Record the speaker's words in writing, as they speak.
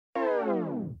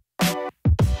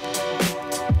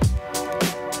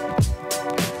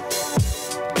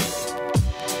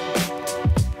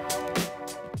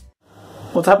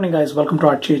What's happening, guys? Welcome to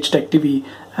RGHtechTv,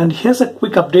 and here's a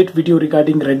quick update video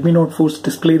regarding Redmi Note 4's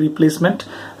display replacement.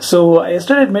 So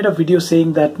yesterday I made a video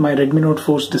saying that my Redmi Note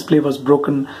 4's display was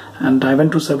broken and I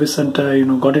went to service center,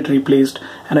 got it replaced,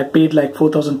 and I paid like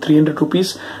 4,300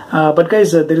 rupees. But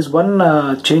guys, there is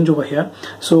one change over here.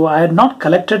 So I had not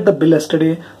collected the bill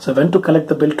yesterday, so I went to collect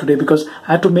the bill today because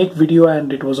I had to make video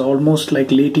and it was almost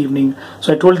like late evening.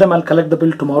 So I told them I'll collect the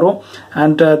bill tomorrow,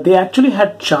 and they actually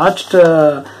had charged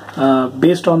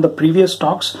based on the previous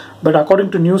stocks, but according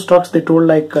to new stocks they told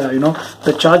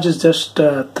the charge is just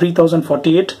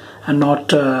 3,048 and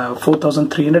not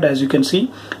 4,300. As you can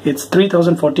see, it's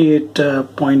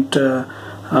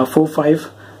 3,048.45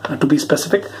 to be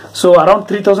specific, so around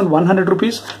 3,100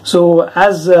 rupees. So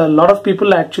as a lot of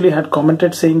people actually had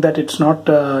commented saying that it's not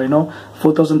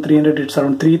 4,300, it's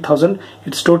around 3,000.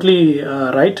 It's totally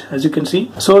right, as you can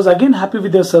see. So I was again happy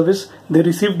with their service. They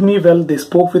received me well, they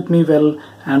spoke with me well,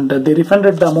 and they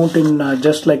refunded the amount in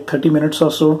just like 30 minutes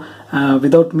or so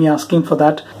without me asking for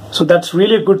that. So that's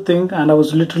really a good thing, and I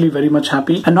was literally very much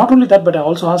happy. And not only that, but I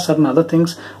also asked certain other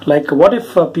things, like what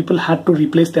if people had to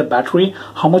replace their battery,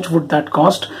 how much would that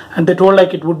cost? And they told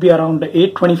like it would be around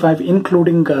 825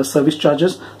 including service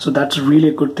charges. So that's really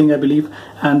a good thing, I believe.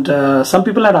 And some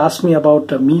people had asked me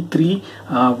about Mi 3,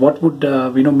 what would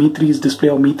Mi 3's display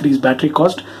or Mi 3's battery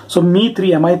cost. So Mi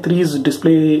 3's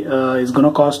display is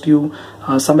gonna cost you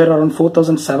somewhere around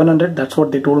 4,700. That's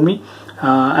what they told me.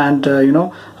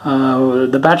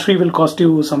 The battery will cost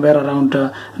you somewhere around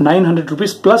 900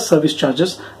 rupees plus service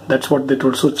charges. That's what they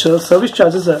told. So service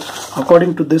charges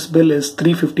according to this bill is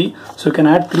 350, so you can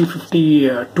add 350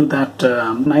 to that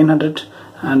 900,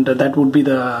 and that would be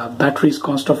the battery's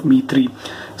cost of Mi 3.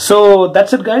 So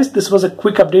that's it, guys. This was a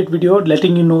quick update video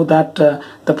letting you know that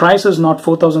the price is not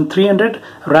 4,300,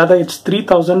 rather it's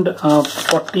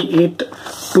 3,048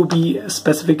 to be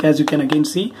specific, as you can again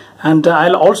see. And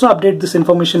I'll also update this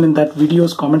information in that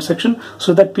video's comment section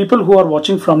so that people who are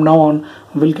watching from now on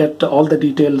will get all the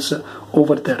details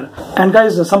over there. And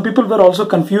guys, some people were also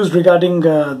confused regarding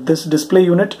this display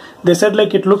unit. They said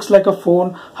like it looks like a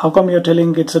phone, how come you're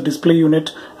telling it's a display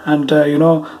unit? And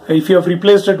if you have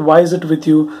replaced it, why is it with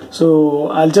you? So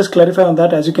I'll just clarify on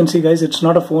that. As you can see, guys, it's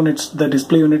not a phone, it's the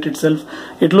display unit itself.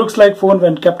 It looks like phone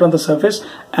when kept on the surface.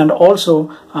 And also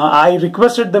I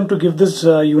requested them to give this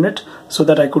unit so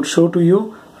that I could show to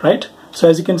you, right? So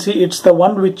as you can see, it's the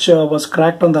one which was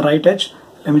cracked on the right edge.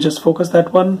 Let me just focus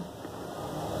that one.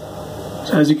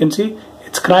 So as you can see,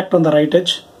 it's cracked on the right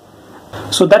edge.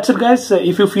 So that's it, guys.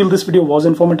 If you feel this video was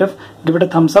informative, give it a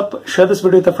thumbs up, share this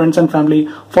video with your friends and family,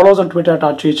 follow us on Twitter at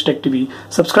RGHtechTv,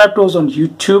 subscribe to us on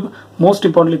YouTube. Most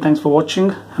importantly, thanks for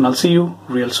watching, and I'll see you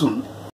real soon.